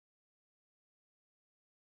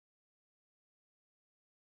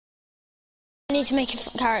I need to make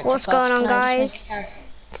a character. What's first. going on, Can I guys? just make a character?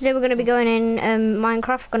 Today we're going to be going in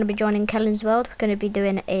Minecraft. We're going to be joining Kellen's world. We're going to be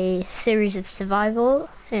doing a series of survival,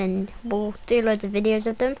 and we'll do loads of videos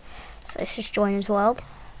of them. So let's just join his world.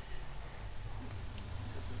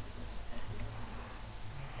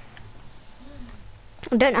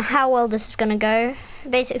 I don't know how well this is going to go.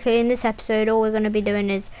 Basically, in this episode, all we're going to be doing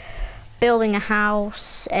is building a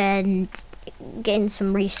house and getting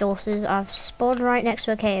some resources. I've spawned right next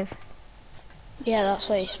to a cave. Yeah, that's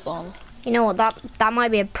where you spawn. You know what? That might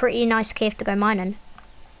be a pretty nice cave to go mining.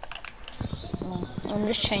 I'm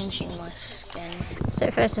just changing my skin. So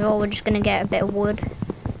first of all, we're just going to get a bit of wood,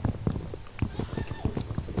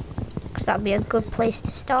 because that'd be a good place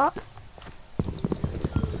to start.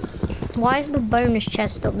 Why is the bonus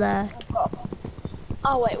chest up there?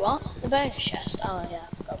 Oh wait, what? The bonus chest? Oh yeah,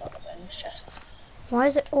 I forgot about the bonus chest. Why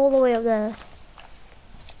is it all the way up there?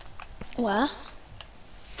 Where?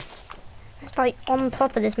 It's like on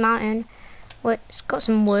top of this mountain. Wait, it's got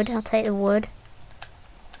some wood. I'll take the wood.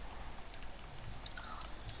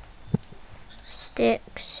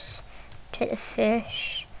 Sticks. Take the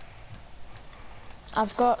fish.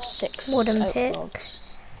 I've got 6 wooden oak picks. logs.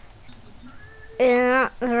 Yeah,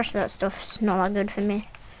 the rest of that stuff's not that good for me.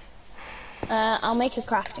 I'll make a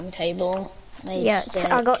crafting table. Yeah,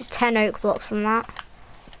 I got 10 oak blocks from that.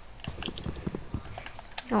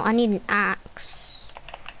 No, I need an axe.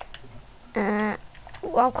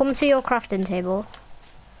 I'll come to your crafting table.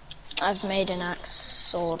 I've made an axe,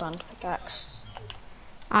 sword and pickaxe.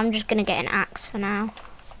 I'm just gonna get an axe for now.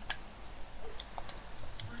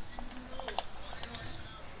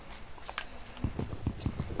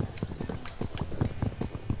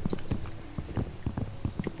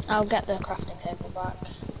 I'll get the crafting table back.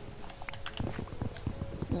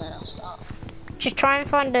 And then I'll start. Just try and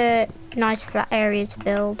find a nice flat area to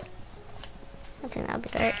build. I think that'd be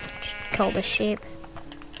great. Just kill the sheep.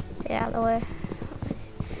 Get out of the way.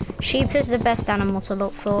 Sheep is the best animal to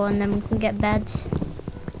look for, and then we can get beds.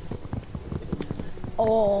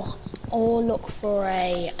 Or look for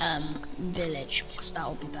a village, because that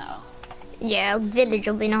will be better. Yeah, a village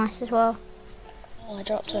will be nice as well. Oh, I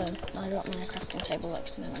dropped my crafting table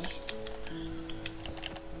next to me.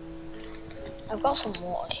 I've got some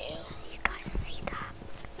water here. You guys see that?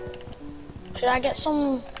 Should I get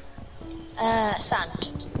some sand?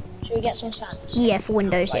 Should we get some sand? Yeah, for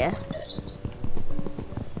windows, yeah. Windows.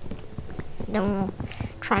 Then we'll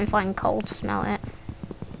try and find coal to smelt it.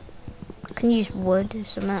 I can use wood or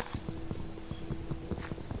something.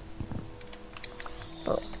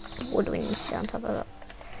 But wood we need to stay on top of that.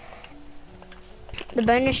 The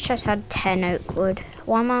bonus chest had 10 oak wood.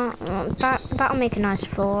 Why am I? That'll make a nice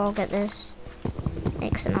floor. I'll get this.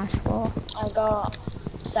 Makes a nice floor. I got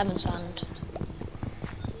 7 sand.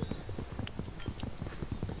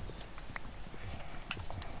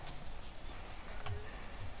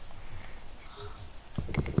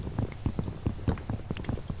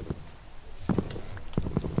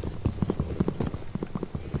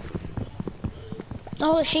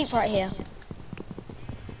 Oh, the sheep right here.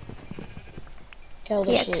 Kill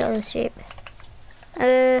the sheep. Kill the sheep.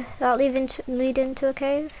 That lead into a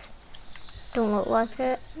cave? Don't look like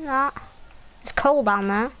it. That. It's coal down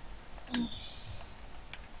there.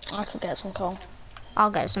 I could get some coal. I'll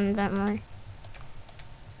get some, don't worry.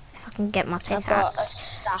 If I can get my I've got a pickaxe.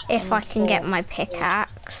 stack. If I can get my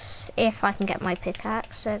pickaxe. If I can get my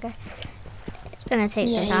pickaxe, okay. It's gonna take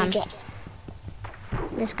some time.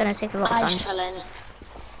 It's gonna take a lot of time. I just fell in.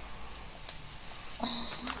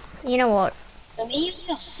 You know what? Are you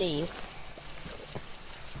or Steve?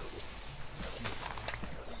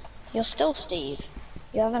 You're still Steve.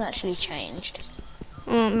 You haven't actually changed.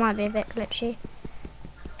 It might be a bit glitchy.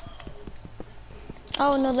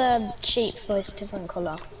 Oh, another sheep voice, different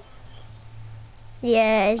colour.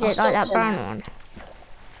 Yeah, is I'll it like that stop brown doing one?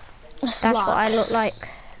 That's That's what I look like,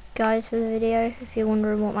 guys, for the video, if you're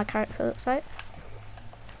wondering what my character looks like.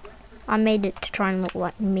 I made it to try and look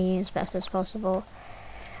like me as best as possible.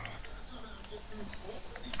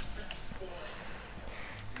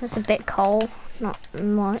 It's a bit cold, not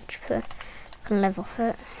much, but I can live off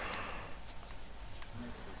it.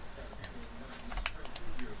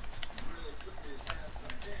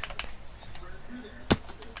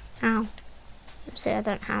 Ow. See, I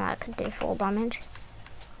don't know how that could do full damage.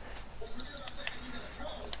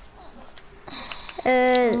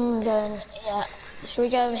 Yeah. Should we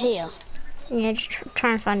go over here? Yeah, just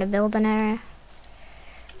try and find a building area.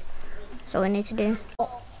 That's all we need to do.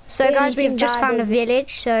 So Yeah, guys, you can we've just buy found a those-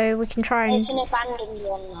 village, so we can try and It's an abandoned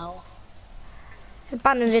one now.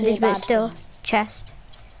 abandoned It's the village, but it's still abandoned. chest.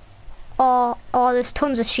 Oh, there's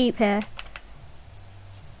tons of sheep here.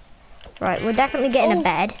 Right, we're definitely getting a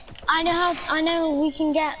bed. I know we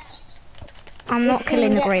can get. I'm not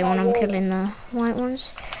killing the grey one, I'm killing the white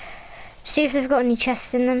ones. See if they've got any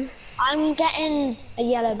chests in them. I'm getting a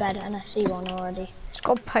yellow bed and I see one already. It's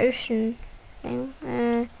got a potion thing.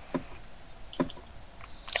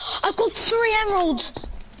 I've got 3 emeralds.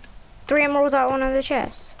 3 emeralds out of one of the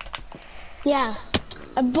chests. Yeah,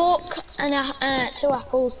 a book and 2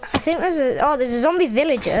 apples. I think there's a zombie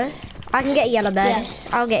villager. I can get a yellow bed. Yeah.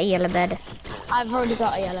 I'll get a yellow bed. I've already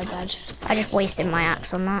got a yellow bed. I just wasted my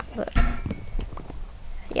axe on that, but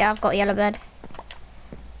yeah, I've got a yellow bed.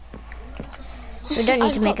 We don't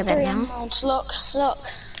need to make a bed now. Emeralds. Look.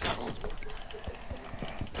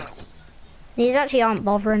 These actually aren't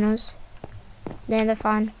bothering us. They're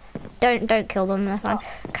fine. Don't kill them. They're fine.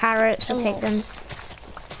 Carrots, we'll take them.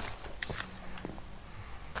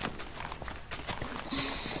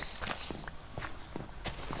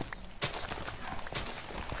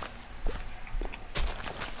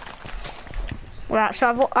 Right,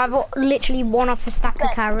 so I've got literally one off a stack of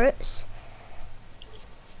carrots.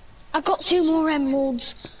 I've got 2 more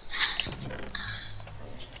emeralds.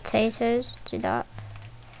 Potatoes, do that.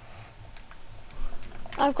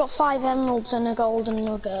 I've got 5 emeralds and a golden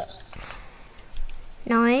nugget.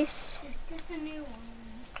 Nice.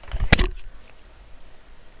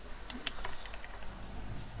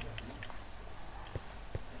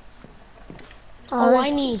 Oh, I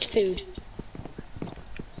need food.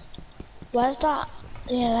 Where's that?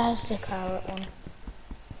 Yeah, there's the carrot one.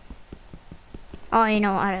 Oh, you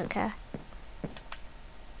know what? I don't care.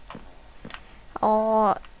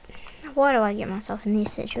 Oh, why do I get myself in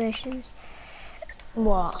these situations?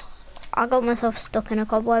 What? I got myself stuck in a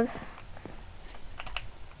cobweb.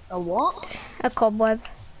 A what? A cobweb.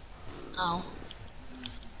 Oh.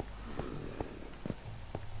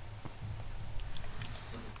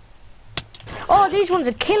 Oh, these ones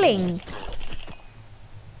are killing.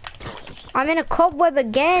 I'm in a cobweb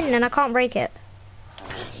again and I can't break it.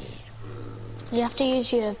 You have to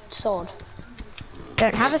use your sword.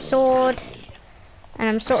 Don't have a sword. And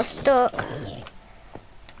I'm sort of stuck.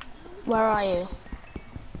 Where are you?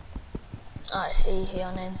 Oh, I see you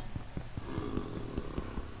on in.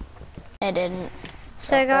 It didn't.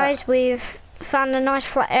 So guys, we've found a nice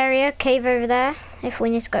flat area, cave over there, if we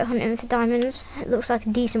need to go hunting for diamonds. It looks like a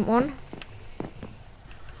decent one.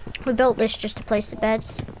 We built this just to place the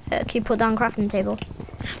beds. Can you put down a crafting table?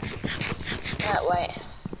 Wait.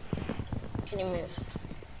 Can you move?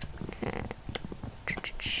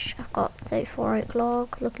 I've got 34 oak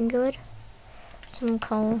log, looking good. Some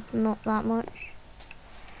coal, not that much.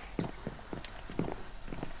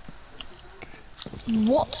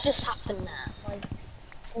 What just happened there?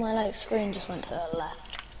 My screen just went to the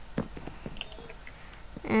left.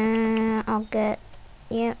 I'll get,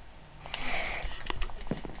 yep.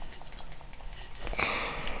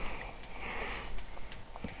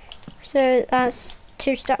 So that's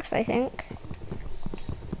 2 stacks, I think.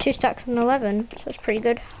 2 stacks and 11, so it's pretty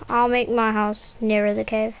good. I'll make my house nearer the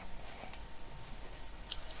cave.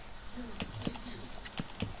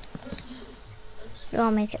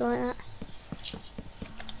 I'll make it like that.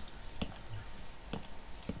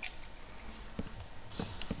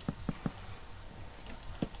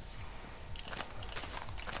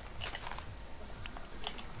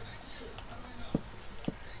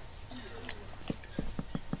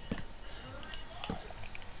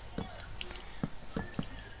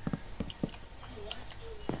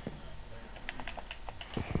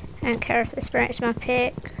 I don't care if this breaks my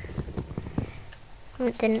pick.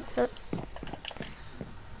 It didn't, but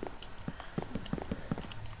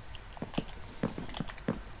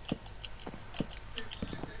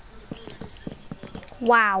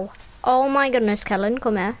wow. Oh my goodness, Kellen,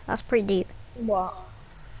 come here. That's pretty deep. What?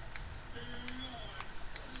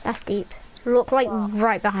 That's deep. Look like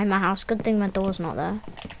right behind my house. Good thing my door's not there.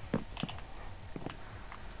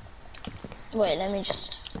 Wait, let me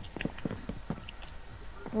just.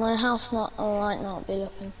 My house might not be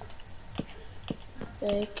looking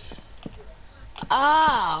big.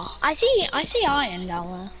 Ah, I see iron down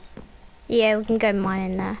there. Yeah, we can go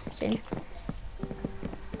mining there soon.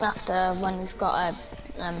 After when we've got a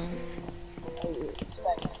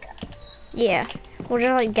stone, I guess. Yeah, we'll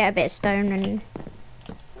just like get a bit of stone and.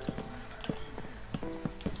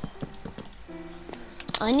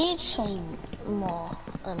 I need some more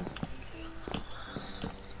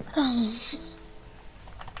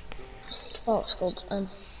oh, it's called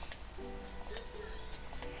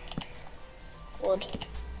wood.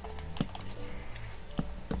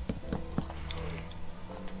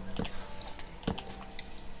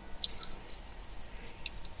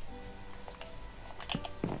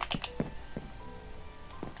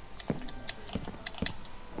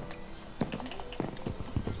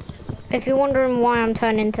 If you're wondering why I'm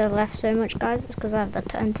turning to the left so much, guys, it's because I have the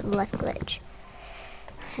turn to the left glitch.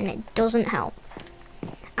 And it doesn't help.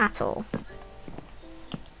 At all.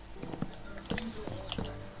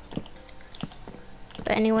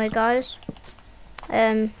 But anyway, guys.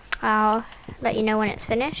 I'll let you know when it's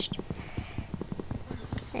finished.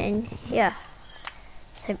 And yeah.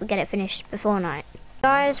 Let's hope we get it finished before night.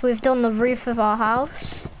 Guys, we've done the roof of our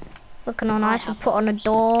house. Looking all nice. We've put on a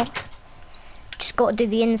door. Just got to do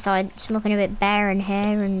the inside. It's looking a bit bare in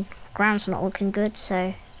here and ground's not looking good,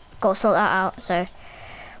 so got to sort that out. So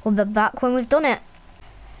we'll be back when we've done it.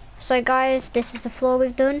 So guys, this is the floor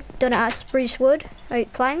we've done. Done it out of spruce wood,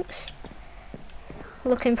 oak planks.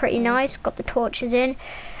 Looking pretty nice. Got the torches in.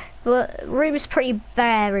 But room's pretty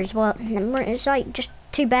bare as well. It's like just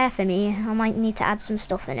too bare for me. I might need to add some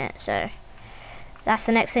stuff in it. So that's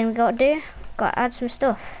the next thing we got to do. Got to add some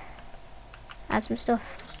stuff. Add some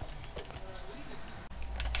stuff.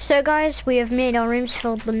 So guys, we have made our rooms,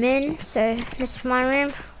 filled them in. So this is my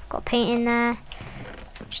room. Got paint in there.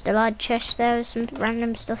 Just a large chest there with some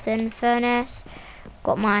random stuff in. Furnace.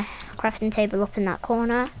 Got my crafting table up in that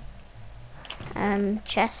corner.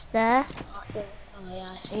 Chest there. Oh yeah,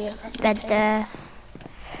 I see you. Bed there.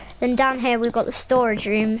 Then down here we've got the storage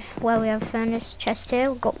room where we have a furnace chest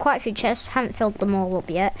here. We've got quite a few chests. Haven't filled them all up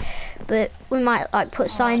yet, but we might like put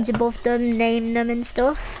signs above them, name them and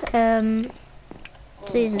stuff.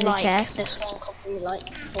 So these are the chests. This one could be like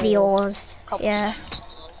the ores. Yeah.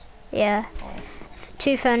 cobblestone. Yeah.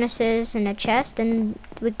 2 furnaces and a chest, and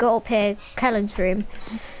we've got up here Kellen's room.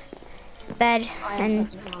 Bed and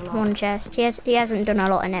 1 chest. He hasn't done a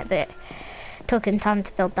lot in it, but it took him time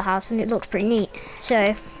to build the house and it looks pretty neat.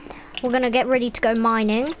 So we're gonna get ready to go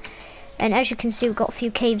mining, and as you can see we've got a few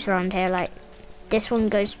caves around here. Like this one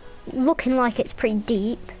goes looking like it's pretty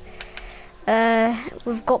deep.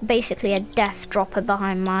 We've got basically a death dropper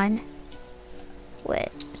behind mine, where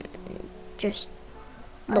just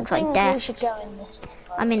looks like death. We should go in this one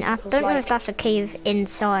first, I mean, I don't know if that's a cave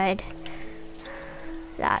inside.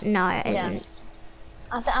 That no, it isn't.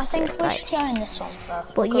 I think we should go in this one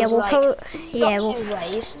first. But yeah, we'll we'll 2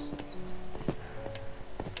 ways.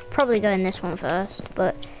 Probably go in this one first.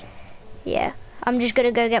 But yeah, I'm just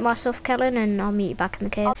gonna go get my stuff, Kellen, and I'll meet you back in the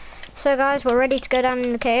cave. So guys, we're ready to go down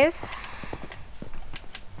in the cave.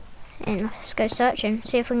 And let's go searching,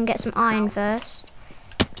 see if we can get some iron first.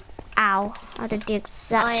 Ow, I did the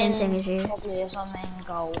exact same thing as you. Probably is our main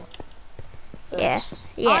goal. Yeah,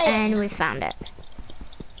 and we found it.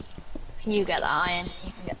 You get the iron,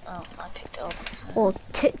 you can get, oh, I picked it up. So. Or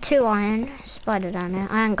 2 iron, spider down there.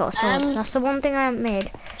 I ain't got a sword, that's the one thing I haven't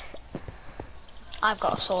made. I've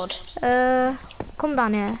got a sword. Come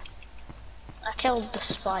down here. I killed the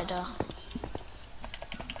spider.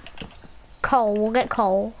 Coal, we'll get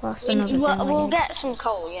coal. That's another thing we'll get some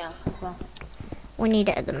coal, yeah. We need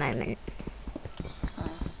it at the moment.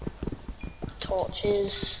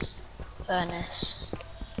 Torches, furnace.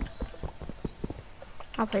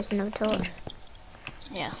 I'll place another torch.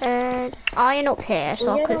 Yeah. Iron up here, so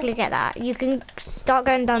I'll quickly get that. You can start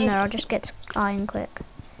going down there, I'll just get iron quick.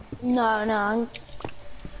 No,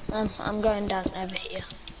 I'm going down over here.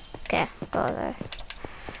 Okay, go there.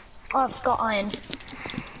 Oh, I've got iron.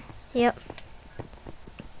 Yep.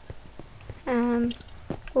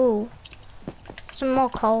 Ooh. Some more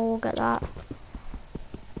coal, we'll get that.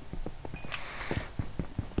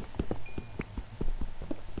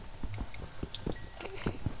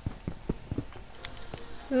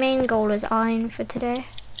 Main goal is iron for today.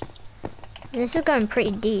 This is going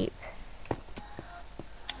pretty deep.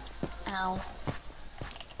 Ow.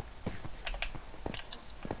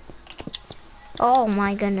 Oh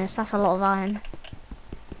my goodness, that's a lot of iron.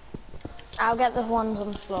 I'll get the ones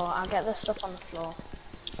on the floor. I'll get the stuff on the floor.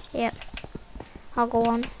 Yep. I'll go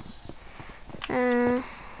on.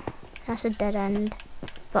 That's a dead end.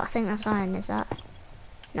 But I think that's iron, is that?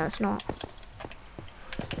 No, it's not.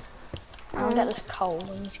 I'll get this coal.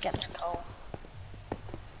 We need to get this coal.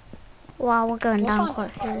 Wow, we're going down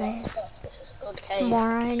quite quickly. This is a good cave. More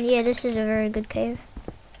iron. Yeah, this is a very good cave.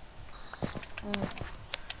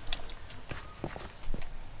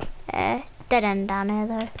 Dead end down here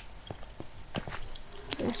though.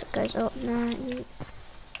 Unless it goes up now.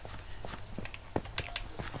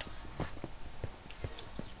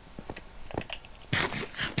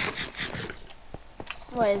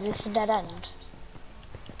 Wait, is this a dead end?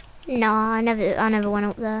 No, I never went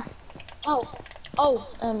up there.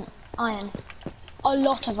 Iron. A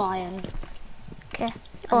lot of iron. Okay.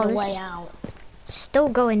 On the way out. Still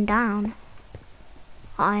going down.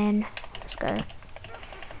 Iron. Let's go.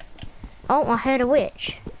 Oh, I heard a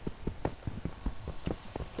witch.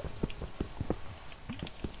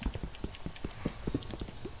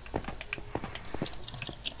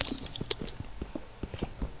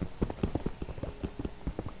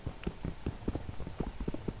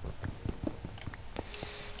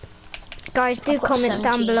 Guys, do I've got comment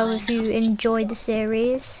down below 79. if you enjoy the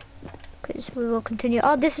series, because we will continue.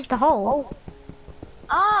 Oh, this is the hole.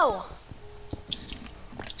 Oh. Oh.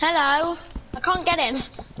 Hello. I can't get him.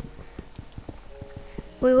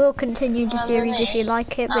 We will continue the series if you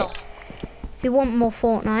like it, but if you want more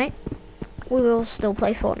Fortnite, we will still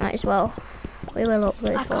play Fortnite as well. We will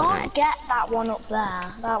upload I Fortnite. can't get that one up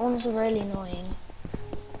there. That one's really annoying.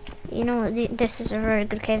 You know what? This is a very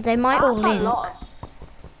good cave. They might all That's a link. lot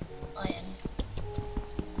of iron.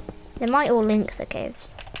 They might all link the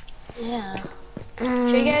caves. Yeah.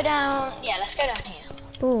 Should we go down? Yeah, let's go down here.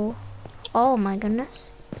 Ooh. Oh my goodness.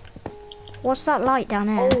 What's that light down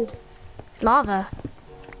here? Oh. Lava.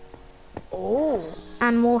 Oh.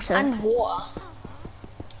 And water. And water.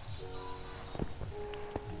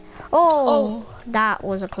 Oh, that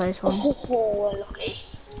was a close one. Oh, we're lucky.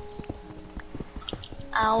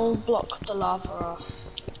 I'll block the lava off.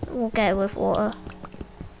 We'll get it with water.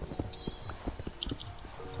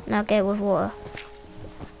 Now get it with water.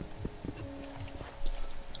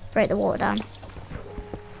 Break the water down.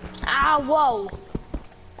 Ah, whoa.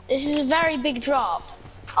 This is a very big drop.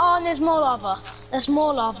 Oh, and there's more lava. There's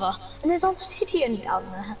more lava. And there's obsidian down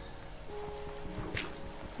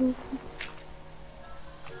there.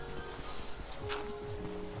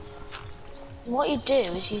 What you do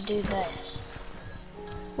is you do this.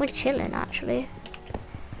 We're chilling actually.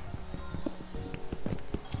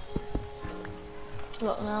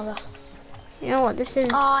 Look now. You know what this is?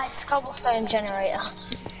 Oh, it's a cobblestone generator.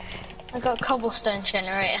 I got a cobblestone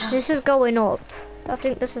generator. This is going up. I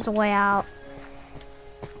think this is a way out.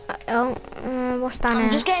 Oh, what's down here?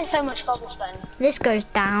 I'm just getting so much cobblestone. This goes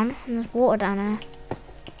down, and there's water down here.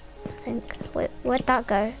 I think. Wait, where'd that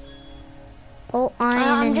go? Oh, iron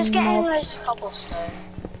I'm and just getting mobs. loads of cobblestone.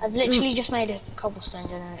 I've literally just made a cobblestone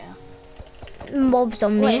generator. Mobs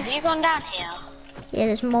on me. Wait, have you gone down here? Yeah,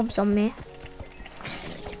 there's mobs on me.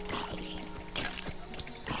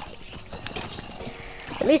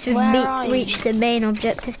 At least we've reached the main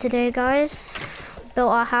objective today, guys.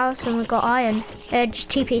 Built our house and we've got iron. Just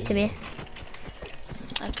TP to me.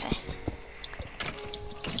 Okay.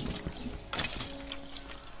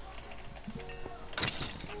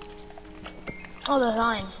 Oh, there's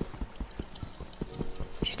iron.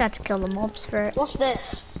 Just had to kill the mobs for it. What's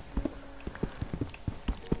this?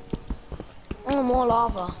 Oh, more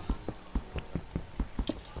lava.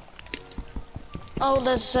 Oh,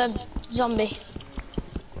 there's a zombie.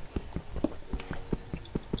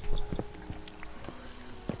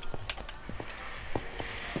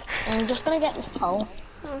 I'm just gonna get this coal.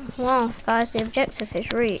 Well, guys, the objective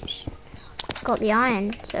is reached. Got the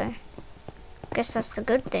iron, so I guess that's the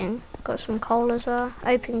good thing. Got some coal as well.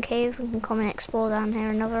 Open cave, we can come and explore down here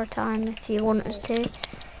another time if you want us to.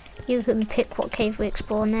 You can pick what cave we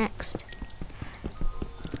explore next.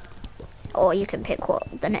 Or you can pick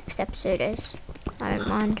what the next episode is. I don't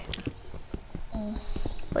mind.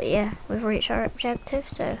 But yeah, we've reached our objective,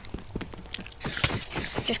 so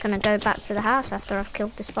just gonna go back to the house after I've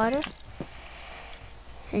killed the spider.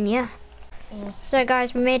 And yeah. So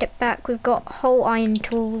guys, we made it back. We've got whole iron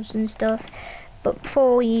tools and stuff. But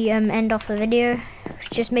before we end off the video, we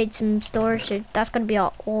just made some storage. So that's gonna be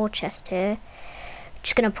our ore chest here.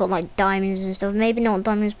 Just gonna put like diamonds and stuff. Maybe not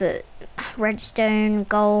diamonds, but redstone,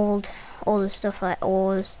 gold, all the stuff like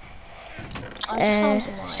ores.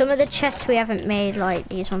 Some of the chests we haven't made, like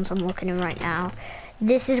these ones I'm looking in right now.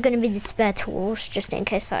 This is going to be the spare tools, just in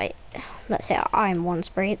case, like, let's say our iron ones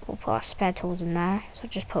break, we'll put our spare tools in there. So I'll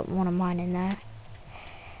just put one of mine in there.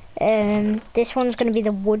 This one's going to be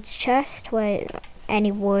the woods chest, where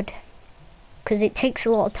any wood, because it takes a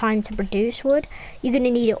lot of time to produce wood. You're going to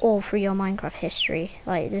need it all through your Minecraft history.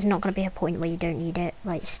 Like, there's not going to be a point where you don't need it,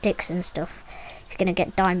 like sticks and stuff. If you're going to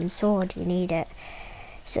get diamond sword, you need it.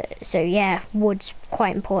 So yeah, wood's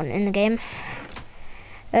quite important in the game.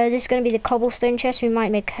 This is going to be the cobblestone chest. We might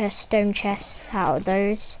make a stone chest out of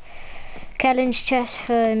those. Kellen's chest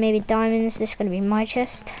for maybe diamonds. This is going to be my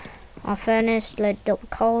chest. Our furnace loaded up with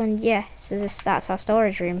coal, and yeah, so that's our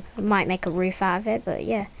storage room. We might make a roof out of it, but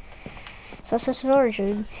yeah. So that's our storage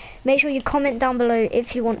room. Make sure you comment down below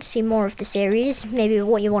if you want to see more of the series. Maybe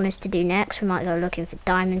what you want us to do next. We might go looking for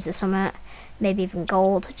diamonds or something. Maybe even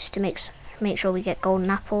gold, just to make sure we get golden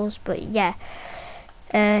apples. But yeah,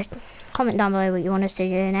 comment down below what you want us to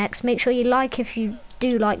do next. Make sure you like if you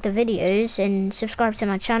do like the videos, and subscribe to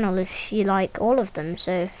my channel if you like all of them.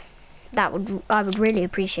 So I would really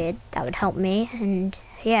appreciate it. That would help me. And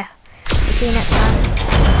yeah, see you next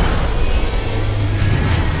time.